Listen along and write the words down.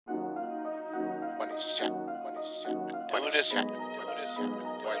shot, money shot, one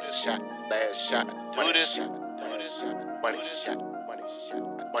shot, last shot, money shot, money shot, money shot.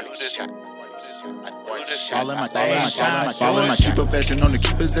 All in my keep possession on the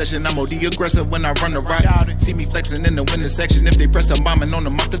key possession. I'm OD aggressive when I run the rock. See me flexing in the window section. If they press, I'm bombing on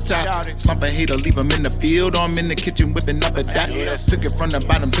them off the top. Slump a hater, leave them in the field, or I'm in the kitchen whipping up a dot. Took it from the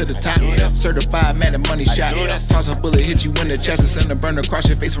bottom to the top. Certified Madden money shot. Toss a bullet, hit you in the chest, and send a burner across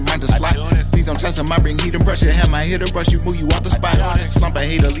your face from round the slot. Please don't test them, I bring heat and pressure. Have my hitter brush you, move you off the spot. Slump a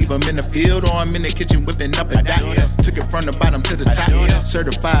hater, leave them in the field, or I'm in the kitchen whipping up a dot. Took it from the bottom to the top.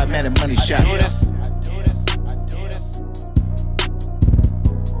 Certified Madden money shot.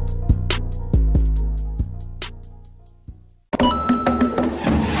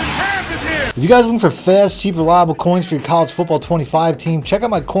 If you guys are looking for fast, cheap, reliable coins for your college football 25 team, check out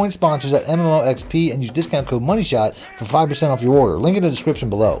my coin sponsors at MMOXP and use discount code MONEYSHOT for 5% off your order. Link in the description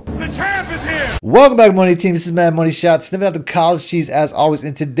below. The champ is here! Welcome back, Money Team. This is Mad Money Shot, sniffing out the college cheese as always.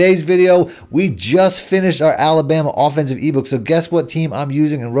 In today's video, we just finished our Alabama offensive ebook. So guess what team I'm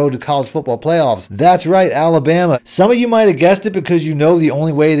using in Road to College Football Playoffs? That's right, Alabama. Some of you might have guessed it because you know the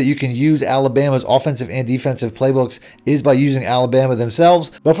only way that you can use Alabama's offensive and defensive playbooks is by using Alabama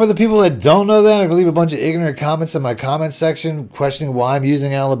themselves. But for the people that don't know that, I'm going to leave a bunch of ignorant comments in my comment section questioning why I'm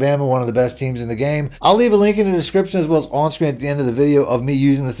using Alabama, one of the best teams in the game. I'll leave a link in the description as well as on screen at the end of the video of me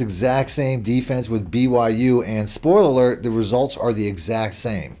using this exact same defense with BYU, and spoiler alert, the results are the exact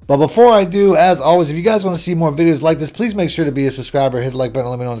same. But before I do, as always, if you guys want to see more videos like this, please make sure to be a subscriber, hit the like button,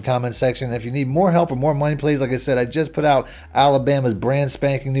 let me know in the comment section. And if you need more help or more money plays, like I said, I just put out Alabama's brand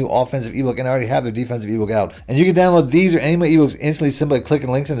spanking new offensive ebook, and I already have their defensive ebook out. And you can download these or any of my ebooks instantly simply by clicking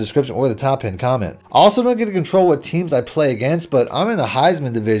links in the description or the top pinned comment. I also don't get to control what teams I play against, but I'm in the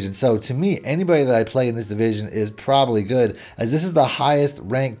Heisman division, so to me, anybody that I play in this division is probably good, as this is the highest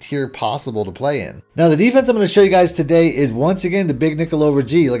ranked tier possible to play in. Now, the defense I'm going to show you guys today is once again the big nickel over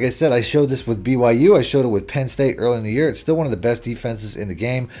G. Like I said, I showed this with BYU. I showed it with Penn State early in the year. It's still one of the best defenses in the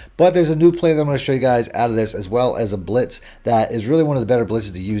game, but there's a new play that I'm going to show you guys out of this, as well as a blitz that is really one of the better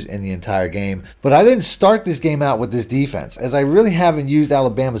blitzes to use in the entire game. But I didn't start this game out with this defense, as I really haven't used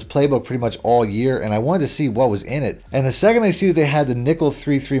Alabama's playbook pretty much all year, and I wanted to see what was in it. And the second I see that they had the nickel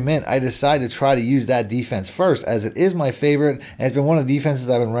 3-3 mint, I decided to try to use that defense first, as it is my favorite, and it's been one of the defenses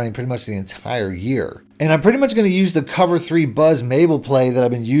I've been running pretty much the entire year. And I'm pretty much going to use the cover 3 Buzz Mabel play that I've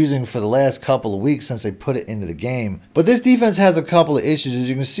been using for the last couple of weeks since they put it into the game. But this defense has a couple of issues. As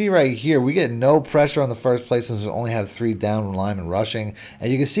you can see right here, we get no pressure on the first play since we only have 3 down linemen rushing.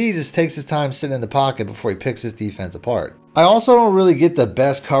 And you can see he just takes his time sitting in the pocket before he picks his defense apart. I also don't really get the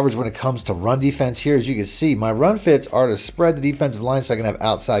best coverage when it comes to run defense here. As you can see, my run fits are to spread the defensive line so I can have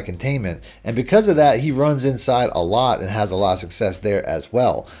outside containment. And because of that, he runs inside a lot and has a lot of success there as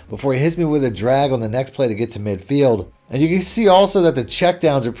well, before he hits me with a drag on the next play to get to midfield. And you can see also that the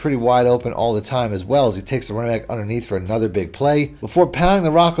checkdowns are pretty wide open all the time as well, as he takes the running back underneath for another big play before pounding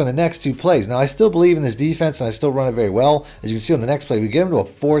the rock on the next 2 plays. Now, I still believe in this defense and I still run it very well. As you can see on the next play, we get him to a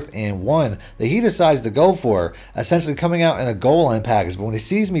 4th and 1 that he decides to go for, essentially coming out in a goal line package. But when he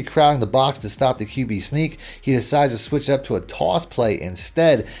sees me crowding the box to stop the QB sneak, he decides to switch up to a toss play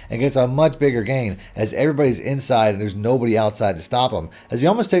instead and gets a much bigger gain, as everybody's inside and there's nobody outside to stop him, as he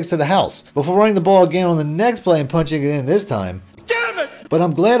almost takes to the house before running the ball again on the next play and punching it in this time. Damn it! But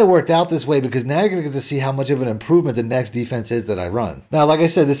I'm glad it worked out this way, because now you're going to get to see how much of an improvement the next defense is that I run. Now, like I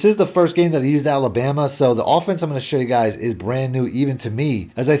said, this is the first game that I used Alabama, so the offense I'm going to show you guys is brand new even to me,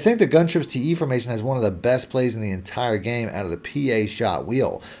 as I think the gun trips TE formation has one of the best plays in the entire game out of the PA shot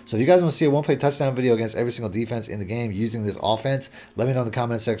wheel. So if you guys want to see a one-play touchdown video against every single defense in the game using this offense, let me know in the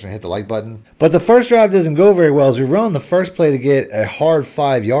comment section and hit the like button. But the first drive doesn't go very well, as we run the first play to get a hard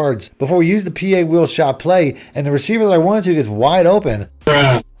 5 yards before we use the PA wheel shot play, and the receiver that I wanted to gets wide open.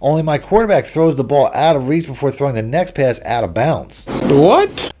 Only my quarterback throws the ball out of reach before throwing the next pass out of bounds.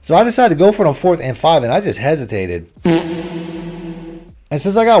 What? So I decided to go for it on 4th and 5, and I just hesitated. And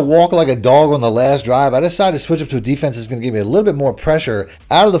since I got walked like a dog on the last drive, I decided to switch up to a defense that's going to give me a little bit more pressure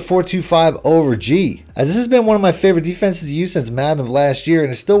out of the 4-2-5 over G, as this has been one of my favorite defenses to use since Madden of last year,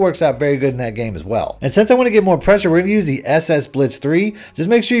 and it still works out very good in that game as well. And since I want to get more pressure, we're going to use the SS Blitz 3. Just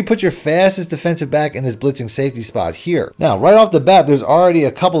make sure you put your fastest defensive back in this blitzing safety spot here. Now, right off the bat, there's already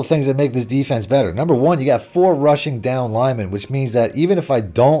a couple of things that make this defense better. Number one, you got 4 rushing down linemen, which means that even if I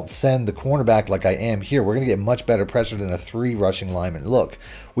don't send the cornerback like I am here, we're going to get much better pressure than a 3 rushing lineman look. look.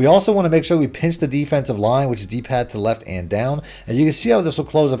 We also want to make sure we pinch the defensive line, which is D-pad to the left and down, and you can see how this will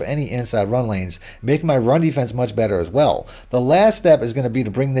close up any inside run lanes, making my run defense much better as well. The last step is going to be to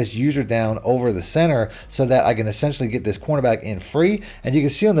bring this user down over the center so that I can essentially get this cornerback in free, and you can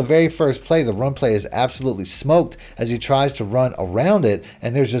see on the very first play, the run play is absolutely smoked as he tries to run around it,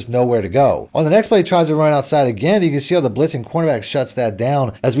 and there's just nowhere to go. On the next play, he tries to run outside again. You can see how the blitzing cornerback shuts that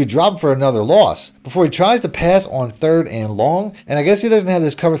down as we drop for another loss before he tries to pass on 3rd and long, and I guess he doesn't have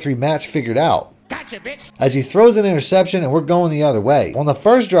this cover 3 match figured out. Gotcha, bitch. As he throws an interception and we're going the other way. On the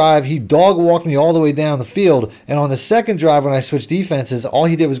first drive, he dog walked me all the way down the field, and on the second drive when I switched defenses, all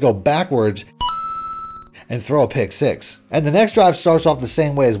he did was go backwards and throw a pick 6. And the next drive starts off the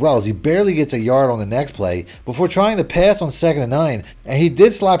same way as well, as he barely gets a yard on the next play before trying to pass on 2nd and 9, and he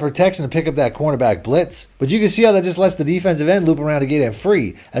did slap protection to pick up that cornerback blitz, but you can see how that just lets the defensive end loop around to get him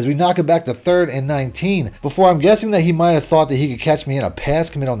free as we knock it back to 3rd and 19 before I'm guessing that he might have thought that he could catch me in a pass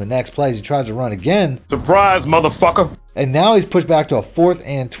commit on the next play as he tries to run again. Surprise, motherfucker! And now he's pushed back to a 4th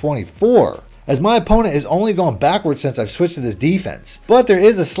and 24. As my opponent has only gone backwards since I've switched to this defense. But there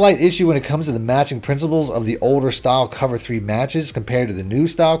is a slight issue when it comes to the matching principles of the older style cover 3 matches compared to the new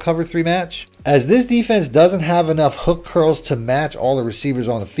style cover 3 match, as this defense doesn't have enough hook curls to match all the receivers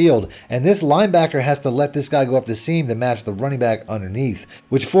on the field, and this linebacker has to let this guy go up the seam to match the running back underneath,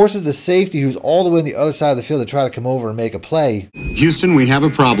 which forces the safety who's all the way on the other side of the field to try to come over and make a play. Houston, we have a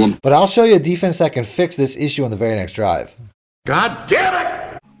problem. But I'll show you a defense that can fix this issue on the very next drive. God damn it!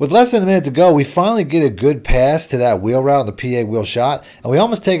 With less than a minute to go, we finally get a good pass to that wheel route on the PA wheel shot, and we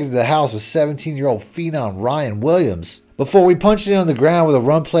almost take it to the house with 17-year-old phenom Ryan Williams before we punch it on the ground with a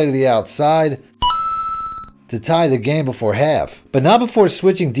run play to the outside to tie the game before half, but not before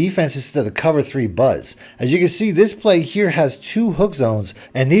switching defenses to the cover 3 buzz. As you can see, this play here has 2 hook zones,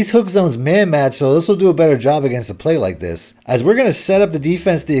 and these hook zones man match, so this will do a better job against a play like this, as we're going to set up the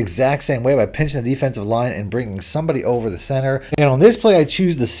defense the exact same way by pinching the defensive line and bringing somebody over the center. And on this play, I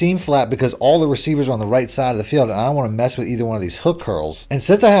choose the seam flat because all the receivers are on the right side of the field, and I don't want to mess with either one of these hook curls. And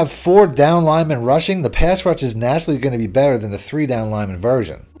since I have 4 down linemen rushing, the pass rush is naturally going to be better than the 3 down lineman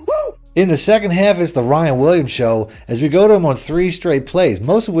version. In the second half, it's the Ryan Williams show as we go to him on 3 straight plays,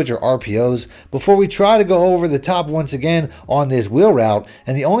 most of which are RPOs, before we try to go over the top once again on this wheel route,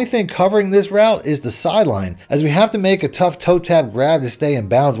 and the only thing covering this route is the sideline, as we have to make a tough toe tap grab to stay in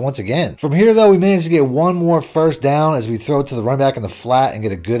bounds once again. From here though, we manage to get one more first down as we throw it to the running back in the flat and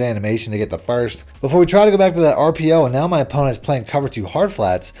get a good animation to get the first, before we try to go back to that RPO, and now my opponent is playing cover 2 hard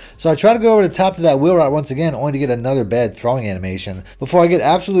flats, so I try to go over the top to that wheel route once again, only to get another bad throwing animation, before I get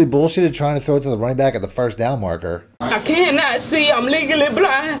absolutely bullshitted trying to throw it to the running back at the first down marker. I cannot see, I'm legally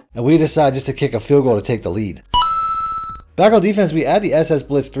blind. And we decide just to kick a field goal to take the lead. Back on defense, we add the SS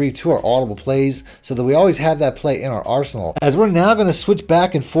Blitz 3 to our audible plays so that we always have that play in our arsenal, as we're now going to switch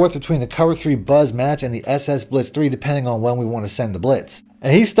back and forth between the cover 3 buzz match and the SS Blitz 3 depending on when we want to send the blitz.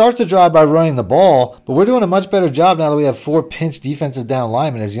 And he starts the drive by running the ball, but we're doing a much better job now that we have 4 pinch defensive down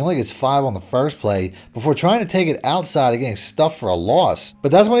linemen, as he only gets 5 on the first play before trying to take it outside and getting stuffed for a loss.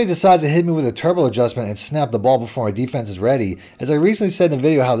 But that's when he decides to hit me with a turbo adjustment and snap the ball before my defense is ready, as I recently said in the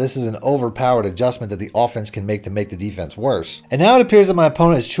video how this is an overpowered adjustment that the offense can make to make the defense worse. And now it appears that my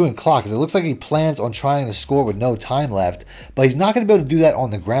opponent is chewing clock, as it looks like he plans on trying to score with no time left, but he's not going to be able to do that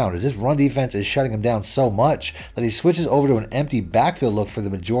on the ground, as this run defense is shutting him down so much that he switches over to an empty backfield look for the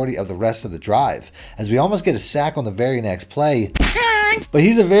majority of the rest of the drive, as we almost get a sack on the very next play. But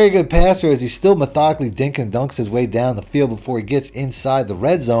he's a very good passer, as he still methodically dink and dunks his way down the field before he gets inside the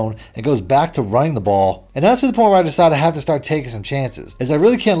red zone and goes back to running the ball. And that's to the point where I decide I have to start taking some chances, as I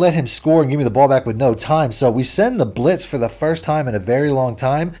really can't let him score and give me the ball back with no time, so we send the blitz for the first time in a very long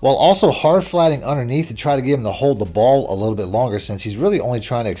time, while also hard flatting underneath to try to get him to hold the ball a little bit longer, since he's really only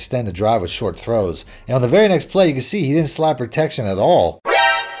trying to extend the drive with short throws. And on the very next play, you can see he didn't slap protection at all.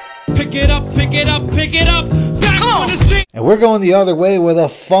 Pick it up, pick it up, pick it up. Back on the street. And we're going the other way with a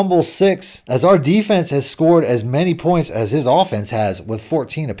fumble 6, as our defense has scored as many points as his offense has, with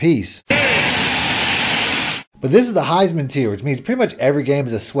 14 apiece. But this is the Heisman tier, which means pretty much every game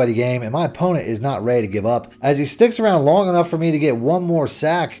is a sweaty game, and my opponent is not ready to give up, as he sticks around long enough for me to get one more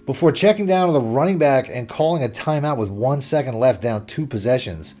sack before checking down to the running back and calling a timeout with 1 second left down 2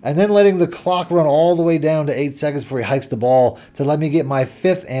 possessions, and then letting the clock run all the way down to 8 seconds before he hikes the ball to let me get my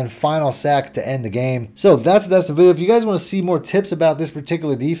 5th and final sack to end the game. So that's the video. If you guys want to see more tips about this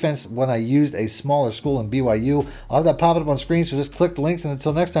particular defense when I used a smaller school in BYU, I'll have that popping up on screen, so just click the links, and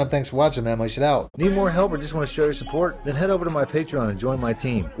until next time, thanks for watching, man. Money Shot out. Need more help or just want to show your support? Then head over to my Patreon and join my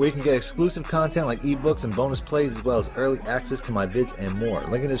team, where you can get exclusive content like ebooks and bonus plays, as well as early access to my vids and more.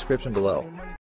 Link in the description below.